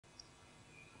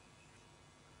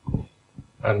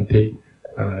Ante,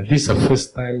 this is the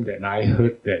first time that I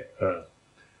heard that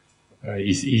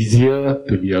it's easier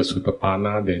to be a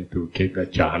Sotapanna than to get a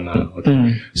jhana.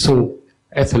 Okay? So,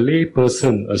 as a lay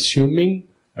person, assuming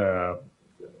with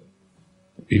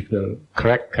the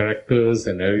correct characters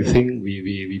and everything,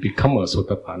 we become a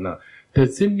Sotapanna.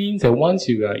 Does it mean that once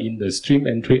you are in the stream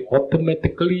entry,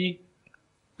 automatically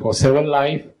for 7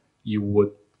 life, you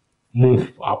would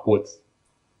move upwards?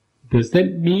 Does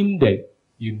that mean that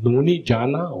you no need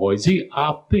jhana, or is it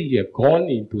after you have gone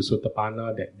into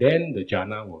Sotapanna that then the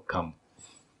jhana will come?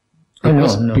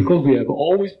 Because, because we have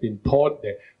always been taught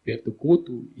that we have to go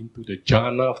into the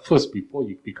jhana first before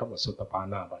you become a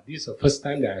Sotapanna. But this is the first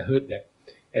time that I heard that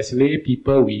as lay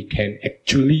people we can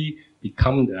actually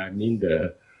become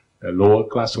the lower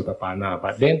class Sotapanna.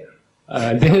 But then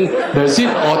does it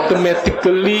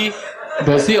automatically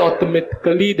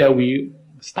that we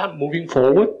start moving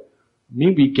forward? I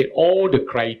mean, we get all the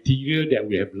criteria that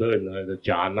we have learned, the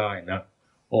jhana,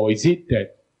 or is it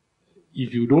that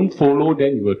if you don't follow,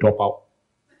 then you will drop out?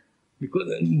 Because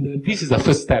this is the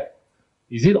first step.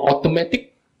 Is it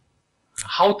automatic?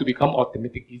 How to become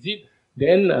automatic? Is it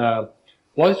then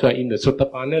once you are in the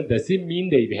Sotapanna, does it mean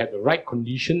that if you have the right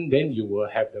condition, then you will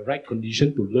have the right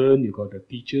condition to learn, you got the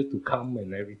teacher to come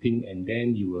and everything, and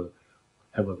then you will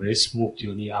have a very smooth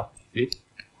journey up, is it?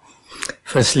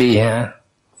 Firstly,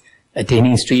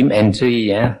 attaining stream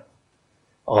entry,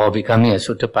 or becoming a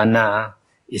Sotapanna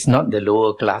is not the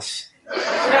lower class.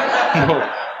 No,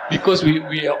 because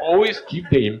we always give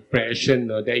the impression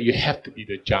that you have to be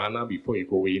the jhana before you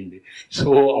go in.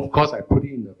 So, of course, I put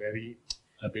it in a very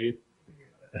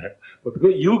but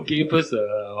because you gave us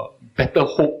a better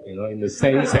hope, in the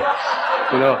sense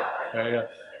that,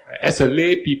 as a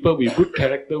lay people with good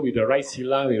character, with the right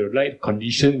sila, with the right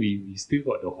condition, we still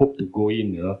got the hope to go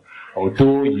in,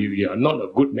 although you are not a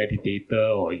good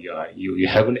meditator or you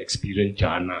haven't experienced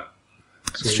jhana.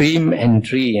 So stream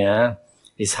entry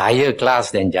is higher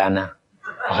class than jhana.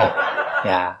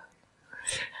 Yeah.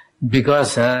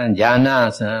 Because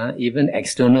jhanas, even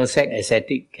external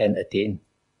ascetic can attain.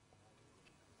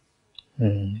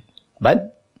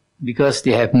 But because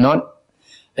they have not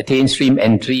attained stream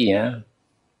entry,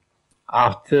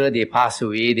 after they pass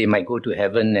away, they might go to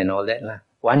heaven and all that.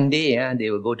 One day, they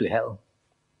will go to hell.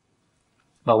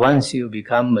 But once you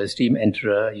become a stream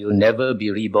enterer, you'll never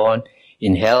be reborn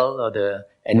in hell or the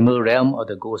animal realm or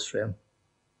the ghost realm.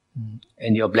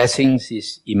 And your blessings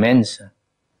is immense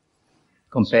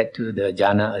compared to the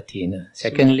jhana attainer.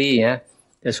 Secondly,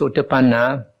 the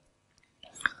Sotapanna,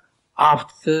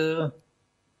 after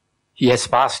he has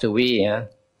passed away,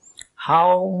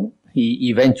 how he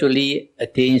eventually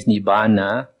attains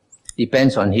Nibbana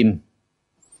depends on him.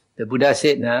 The Buddha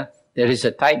said, there is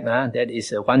a type that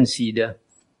is a one-seeder.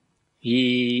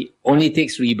 He only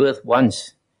takes rebirth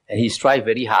once, and he strives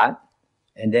very hard,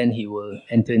 and then he will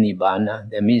enter Nibbana.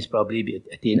 That means probably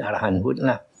attain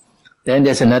Arahanthood. Then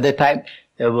there's another type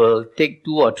that will take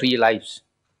 2 or 3 lives,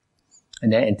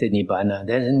 and then enter Nibbana.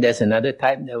 Then there's another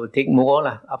type that will take more,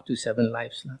 up to 7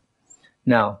 lives.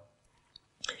 Now,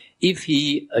 if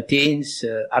he attains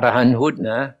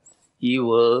Arahanthood, he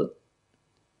will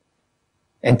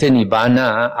enter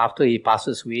Nibbana after he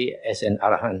passes away as an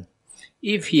Arahant.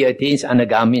 If he attains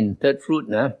Anagamin, third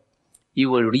fruit, he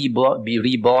will be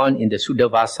reborn in the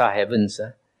Suddhavasa heavens,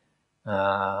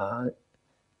 the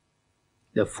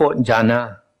 4th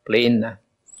jhana plane.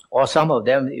 Or some of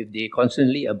them, if they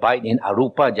constantly abide in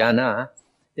Arupa jhana,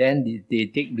 then they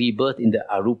take rebirth in the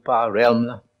Arupa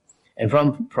realm. And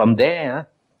from there,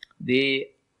 they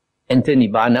enter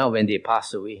Nibbana when they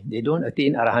pass away. They don't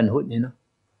attain Arahanthood,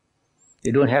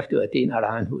 They don't have to attain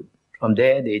Arahanthood. From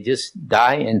there, they just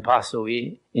die and pass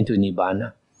away into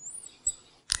Nibbana.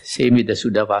 Same with the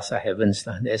Suddhavasa heavens.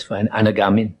 That's for an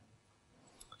Anagamin.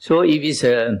 So if he's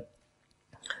a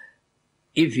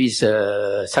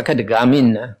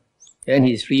Sakadagamin, then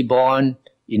he's reborn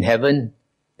in heaven.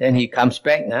 Then he comes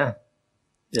back,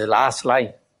 the last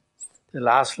life. The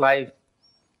last life,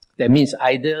 that means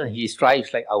either he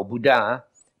strives like our Buddha,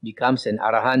 becomes an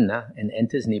Arahant and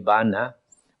enters Nibbana,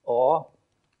 or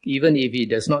even if he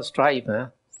does not strive,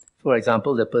 for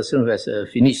example, the person who has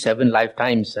finished 7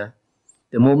 lifetimes,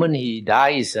 the moment he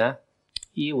dies,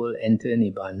 he will enter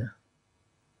Nibbana.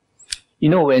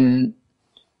 When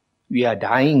we are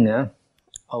dying,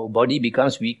 our body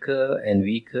becomes weaker and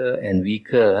weaker and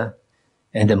weaker,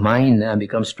 and the mind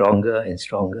becomes stronger and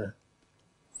stronger.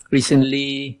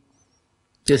 Recently,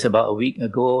 just about a week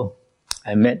ago,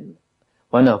 I met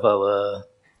one of our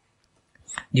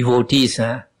devotees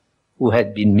who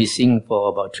had been missing for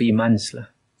about 3 months. So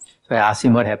I asked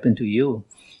him, what happened to you?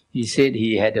 He said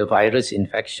he had a virus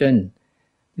infection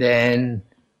Then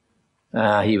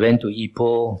he went to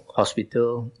Ipoh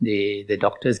hospital. The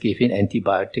doctors gave him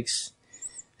antibiotics.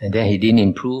 And then he didn't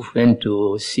improve, went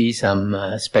to see some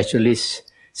specialist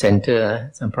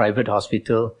center, some private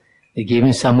hospital. They gave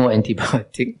him some more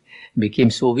antibiotic.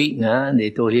 Became so weak,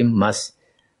 they told him must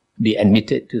be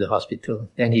admitted to the hospital.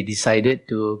 Then he decided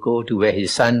to go to where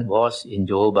his son was in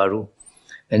Johor Bahru.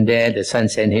 And there the son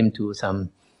sent him to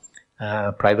some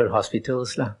private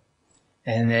hospitals.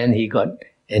 And then he got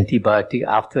antibiotic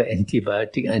after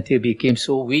antibiotic until he became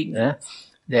so weak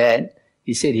that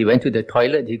he said he went to the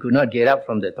toilet, he could not get up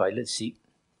from the toilet seat.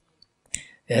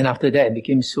 And after that, he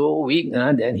became so weak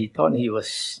that he thought he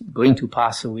was going to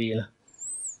pass away.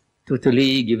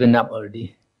 Totally given up already.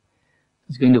 He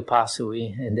was going to pass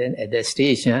away. And then at that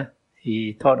stage,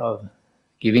 he thought of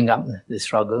giving up the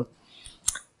struggle.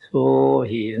 So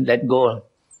he let go.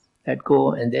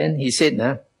 And then he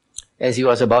said, as he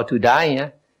was about to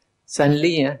die,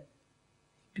 suddenly,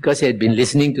 because he had been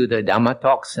listening to the Dhamma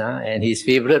talks, and his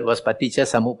favorite was Paticca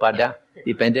Samuppada,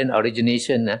 dependent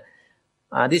origination,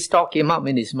 this talk came up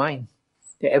in his mind.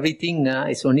 That everything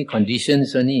is only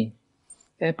conditions only.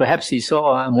 And perhaps he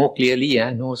saw more clearly,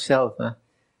 no self.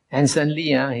 And suddenly,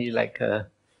 he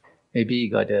maybe he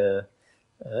got a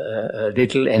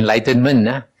little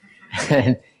enlightenment,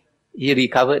 and he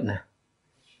recovered.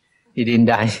 He didn't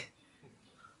die.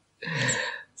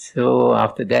 So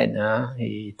after that,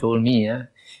 he told me,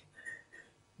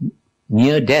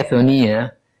 near death only,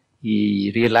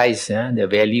 he realized the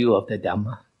value of the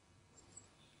Dhamma.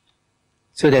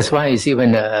 So that's why you see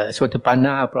when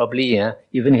Sotapanna probably,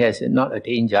 even he has not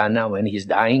attained jhana, when he's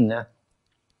dying,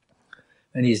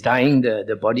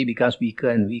 the body becomes weaker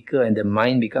and weaker, and the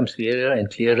mind becomes clearer and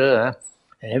clearer,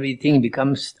 and everything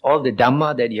becomes, all the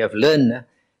Dhamma that you have learned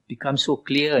becomes so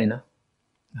clear,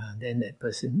 then that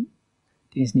person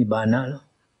attains Nibbana.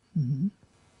 Mm-hmm.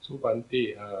 So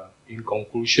Bhante, in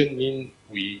conclusion, mean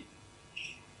we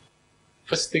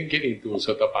first thing get into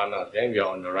Sotapanna, then we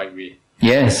are on the right way.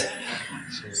 Yes.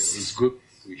 So it's good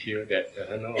to hear that.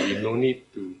 We no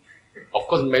need to. Of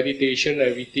course, meditation,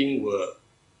 everything will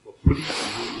put you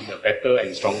in a better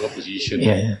and stronger position.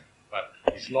 Yeah. But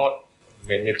it's not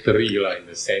mandatory in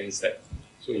the sense that.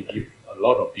 So it gives a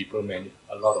lot of people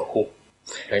a lot of hope.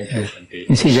 Thank you, Bhante.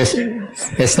 You see,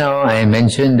 just now I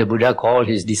mentioned the Buddha called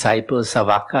his disciples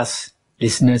savakas,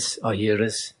 listeners or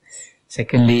hearers.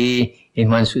 Secondly, in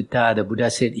one sutta, the Buddha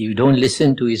said, if you don't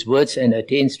listen to his words and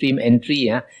attain stream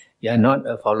entry, you are not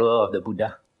a follower of the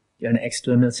Buddha. You are an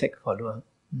external sect follower.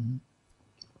 Mm-hmm.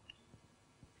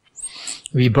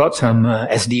 We brought some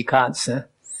SD cards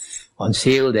on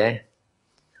sale there.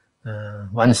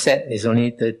 One set is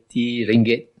only 30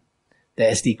 ringgit. The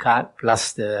SD card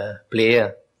plus the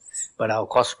player. But our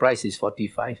cost price is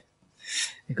 45.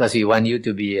 Because we want you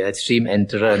to be a stream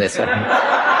enterer. That's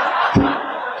why.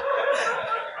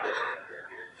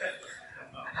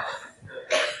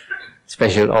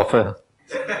 Special offer.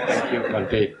 Thank you,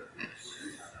 Bhante.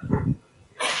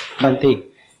 Bhante,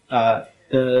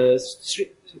 the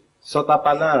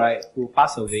Sotapanna, right, who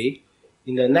pass away,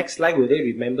 in the next life will they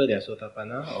remember their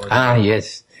Sotapanna? Or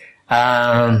Yes.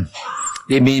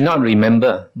 They may not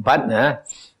remember, but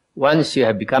once you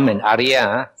have become an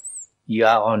Arya, you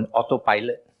are on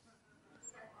autopilot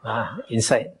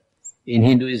inside. In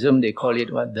Hinduism, they call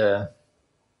it what? The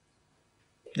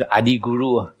Adi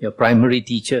Guru, your primary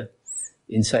teacher.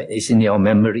 Inside, it's in your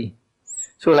memory.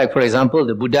 So like for example,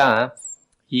 the Buddha,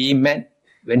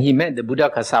 when he met the Buddha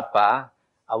Kassapa,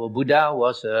 our Buddha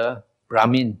was a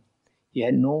Brahmin. He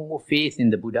had no faith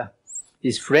in the Buddha.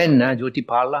 His friend,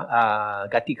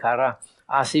 Jyotipala, Gatikara,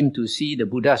 asked him to see the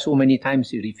Buddha so many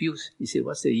times, he refused. He said,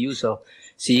 what's the use of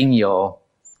seeing your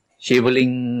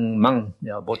shaveling monk,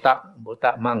 your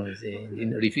botak monk? He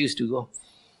refused to go.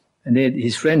 And then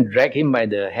his friend dragged him by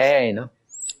the hair,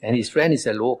 and his friend is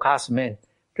a low caste man.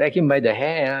 Drag him by the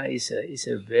hair is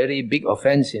a very big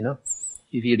offense,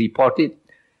 If he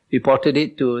reported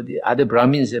it to the other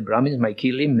Brahmins, the Brahmins might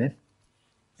kill him, man.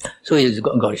 So he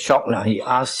got shocked. He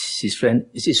asked his friend,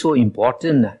 is it so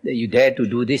important that you dare to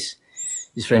do this?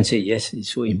 His friend said, yes, it's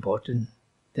so important.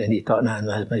 Then he thought, there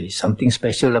must be something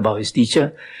special about his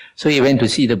teacher. So he went to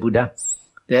see the Buddha.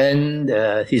 Then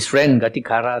his friend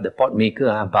Gatikara, the pot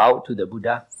maker, bowed to the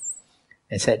Buddha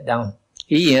and sat down.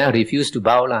 He refused to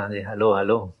bow.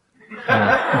 Hello.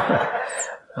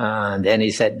 Then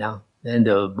he sat down. Then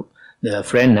the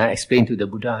friend explained to the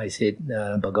Buddha. He said,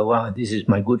 Bhagavan, this is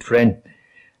my good friend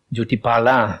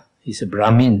Jyotipala. He's a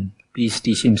Brahmin. Please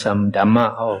teach him some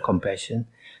Dhamma or compassion.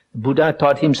 The Buddha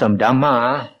taught him some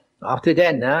Dhamma. After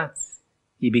that,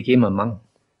 he became a monk.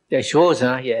 That shows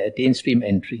he had attained stream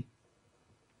entry.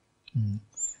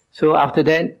 So after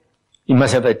that, he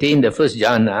must have attained the first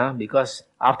jhana, because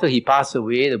after he passed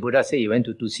away, the Buddha said he went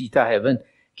to Tusita heaven,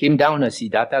 came down as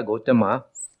Siddhartha Gautama.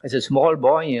 As a small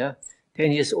boy,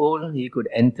 10 years old, he could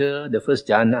enter the first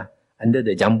jhana under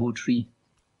the jambu tree.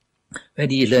 Where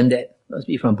did he learn that? Must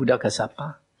be from Buddha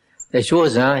Kassapa. That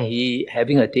shows he,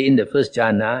 having attained the first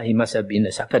jhana, he must have been a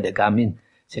Sakadagamin,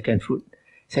 second fruit.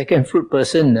 Second fruit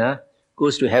person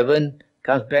goes to heaven,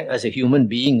 comes back as a human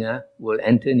being, will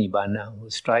enter Nibbana,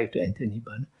 will strive to enter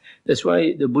Nibbana. That's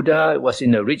why the Buddha was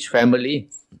in a rich family.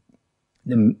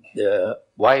 The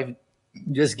wife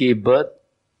just gave birth,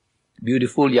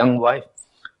 beautiful young wife.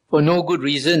 For no good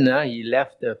reason, he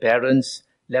left the parents,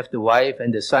 left the wife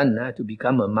and the son to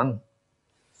become a monk.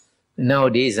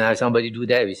 Nowadays, somebody do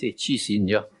that, we say, "Chi sin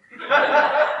jo."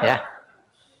 Yeah.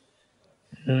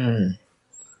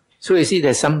 So you see,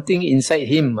 there's something inside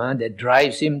him that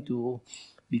drives him to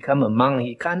become a monk.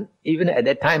 He can't, even at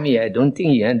that time, I don't think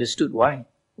he understood why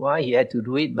he had to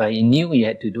do it, but he knew he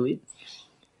had to do it.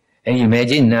 And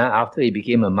imagine, after he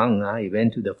became a monk, he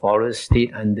went to the forest,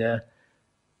 stayed under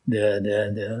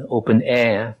the open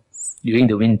air. During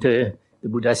the winter, the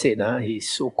Buddha said, he's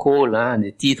so cold, and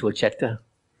the teeth will chatter.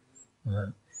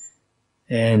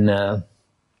 And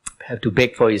have to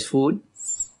beg for his food.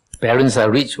 Parents are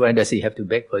rich, why does he have to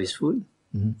beg for his food?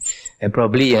 And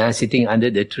probably sitting under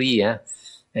the tree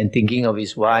and thinking of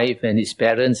his wife and his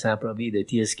parents, probably the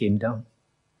tears came down.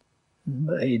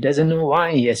 But he doesn't know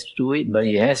why he has to do it, but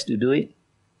he has to do it.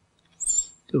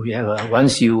 So we have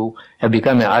once you have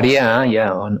become an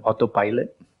Arya, on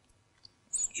autopilot.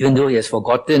 Even though he has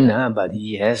forgotten, but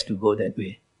he has to go that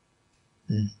way.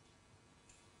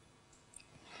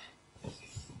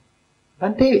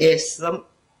 Bhante, is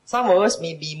some of us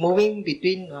may be moving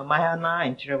between Mahayana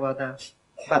and Theravada,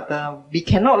 but we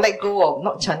cannot let go of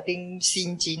not chanting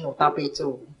Xin Jin or Ta Pei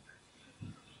Zhou.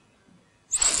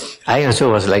 I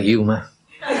also was like you,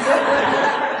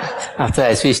 After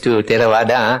I switched to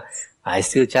Theravada, I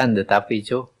still chant the Ta Pei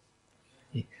Zhou.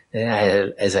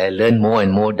 Then as I learn more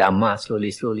and more Dhamma,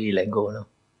 slowly let go now.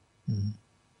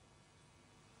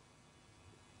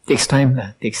 Takes time,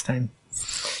 takes time.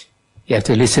 You have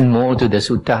to listen more to the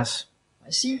suttas.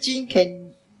 Xin Jin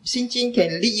can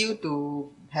lead you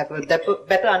to have a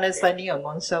better understanding of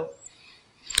oneself.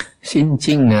 Xin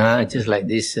Jing, just like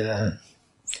this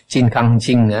Jin Kang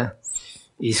Jing,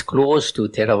 is close to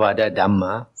Theravada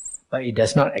Dhamma, but it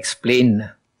does not explain.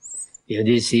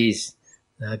 This is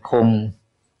Kong,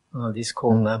 this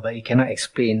Kong, but it cannot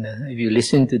explain. If you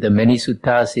listen to the many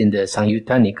suttas in the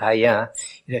Sangyutta Nikaya,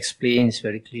 it explains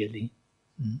very clearly.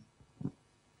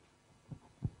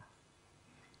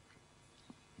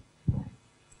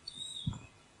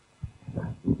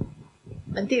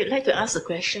 Bhante, I'd like to ask a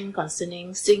question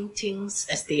concerning seeing things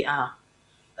as they are.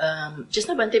 Just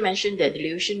now Bhante mentioned that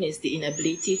delusion is the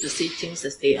inability to see things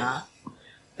as they are.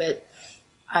 But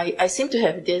I seem to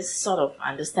have this sort of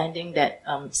understanding that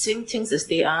seeing things as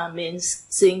they are means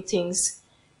seeing things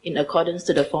in accordance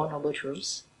to the Four Noble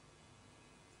Truths.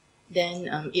 Then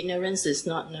ignorance is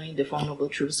not knowing the Four Noble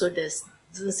Truths. So there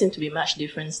doesn't seem to be much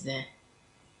difference there.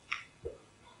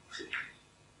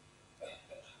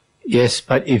 Yes,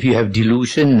 but if you have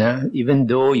delusion, even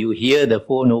though you hear the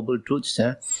Four Noble Truths,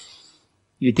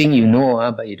 you think you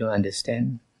know, but you don't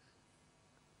understand.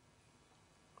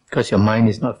 Because your mind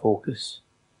is not focused.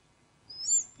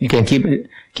 You can keep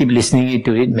listening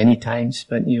to it many times,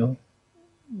 but you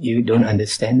don't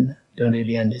understand, don't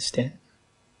really understand.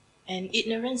 And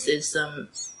ignorance is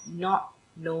not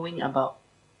knowing about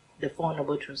the Four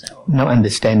Noble Truths at all. Not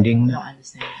understanding. Not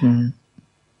understanding.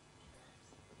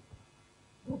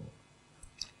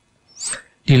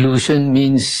 Delusion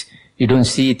means you don't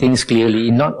see things clearly,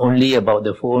 not only about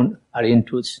the Four Aryan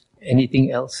Truths,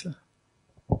 anything else.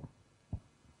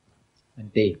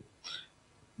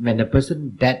 When the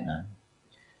person died,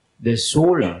 the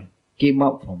soul came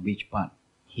out from which part?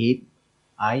 Head,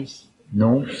 eyes,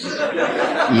 nose,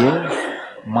 ear,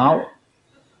 mouth,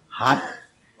 heart,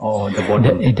 or the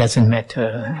body? It doesn't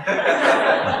matter.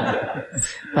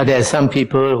 But there are some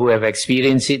people who have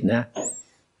experienced it.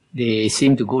 They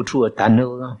seem to go through a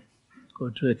tunnel.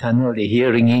 They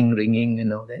hear ringing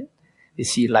and all that. They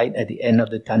see light at the end of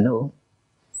the tunnel.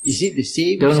 Is it the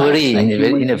same? Don't worry,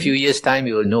 in a few years' time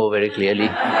you will know very clearly.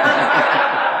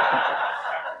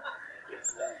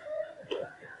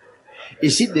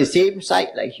 Is it the same size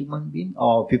like human being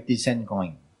or 50 cent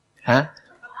coin? Huh?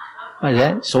 What is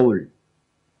that? Soul.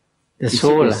 The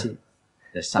soul.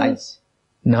 The size.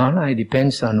 No, it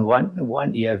depends on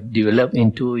what you have developed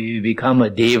into. You become a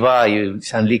deva, you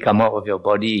suddenly come out of your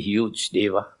body huge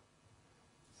deva.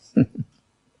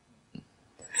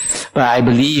 But I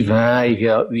believe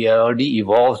if we are already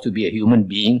evolved to be a human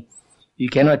being, you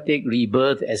cannot take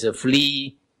rebirth as a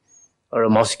flea or a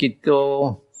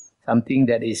mosquito, something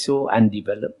that is so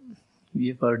undeveloped. We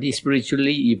have already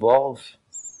spiritually evolved.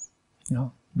 You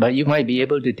know? But you might be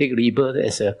able to take rebirth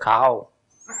as a cow.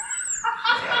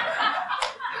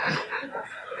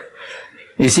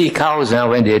 You see cows,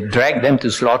 when they drag them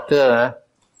to slaughter,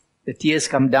 the tears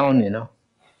come down,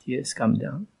 Tears come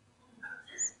down.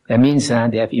 That means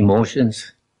they have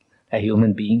emotions, like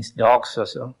human beings, dogs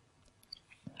also.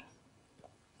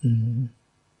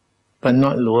 But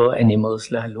not lower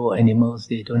animals. Lower animals,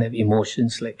 they don't have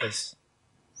emotions like us.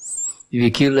 If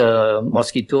you kill a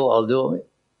mosquito, although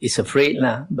it's afraid,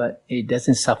 but it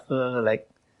doesn't suffer like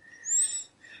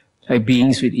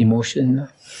beings with emotion.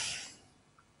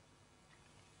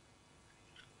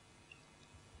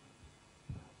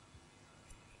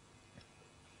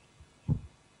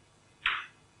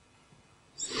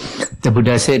 The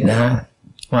Buddha said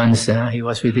once he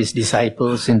was with his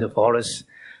disciples in the forest,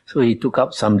 so he took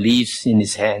up some leaves in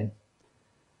his hand.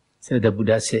 So the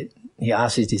Buddha said, he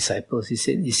asked his disciples, he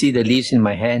said, you see the leaves in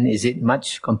my hand, is it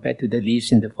much compared to the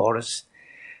leaves in the forest?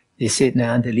 They said,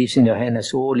 the leaves in your hand are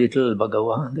so little,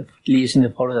 Bhagavan. The leaves in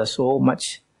the forest are so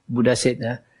much. Buddha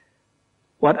said,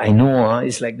 what I know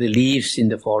is like the leaves in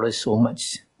the forest so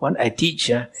much. What I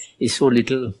teach is so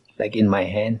little, like in my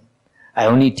hand. I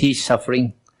only teach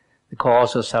suffering, the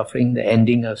cause of suffering, the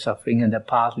ending of suffering, and the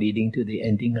path leading to the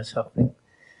ending of suffering.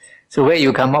 So where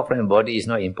you come out from the body is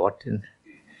not important.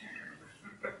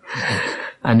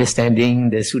 Understanding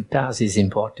the suttas is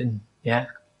important. Yeah.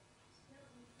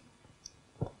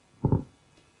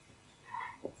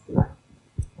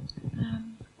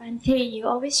 Bhante, you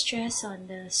always stress on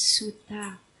the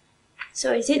sutta.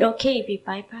 So is it okay if we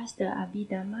bypass the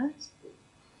Abhidhammas?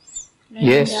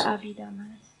 Yes. The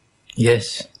Abhidhammas?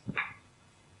 Yes.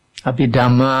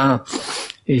 Abhidhamma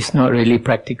is not really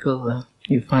practical.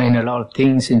 You find a lot of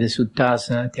things in the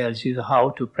suttas tells you how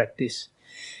to practice.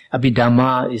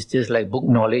 Abhidhamma is just like book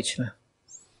knowledge.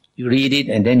 You read it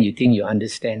and then you think you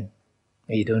understand.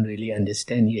 You don't really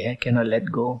understand. You cannot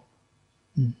let go.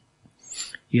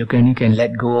 You can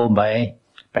let go by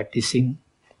practicing.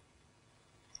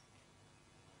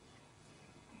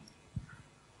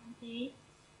 Okay.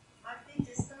 I think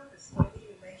just now the story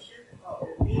you mentioned about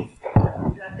the leaf,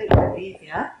 the leaf,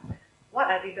 yeah? What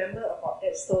I remember about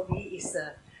that story is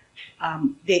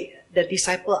the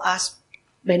disciple asked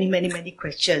many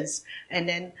questions, and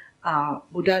then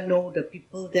Buddha know the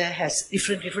people there has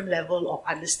different level of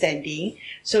understanding.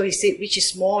 So he said, which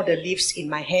is more, the leaves in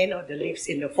my hand or the leaves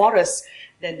in the forest?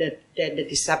 Then the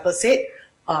disciple said,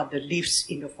 the leaves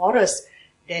in the forest.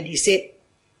 Then he said,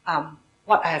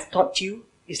 what I have taught you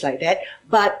is like that.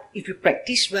 But if you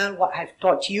practice well what I have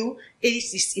taught you, it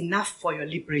is enough for your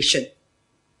liberation.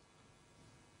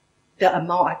 The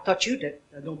amount I taught you,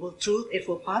 the noble truth,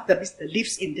 eightfold path, that means the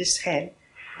leaves in this hand.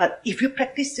 But if you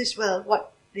practice this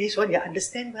well, this one you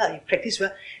understand well, you practice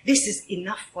well, this is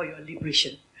enough for your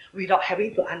liberation, without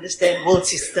having to understand world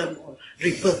system or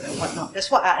rebirth and whatnot.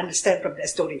 That's what I understand from that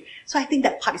story. So I think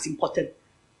that part is important.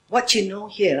 What you know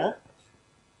here,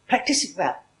 practice it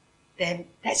well, then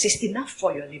that is enough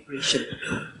for your liberation.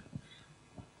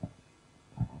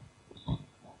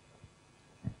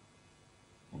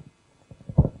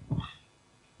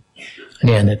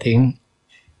 Any other thing?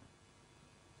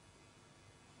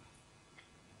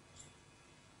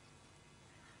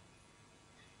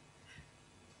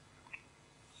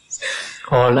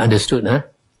 All understood, huh?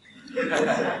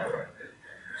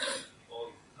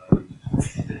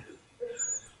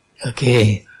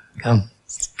 Okay, come.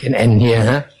 Can end here,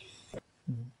 huh?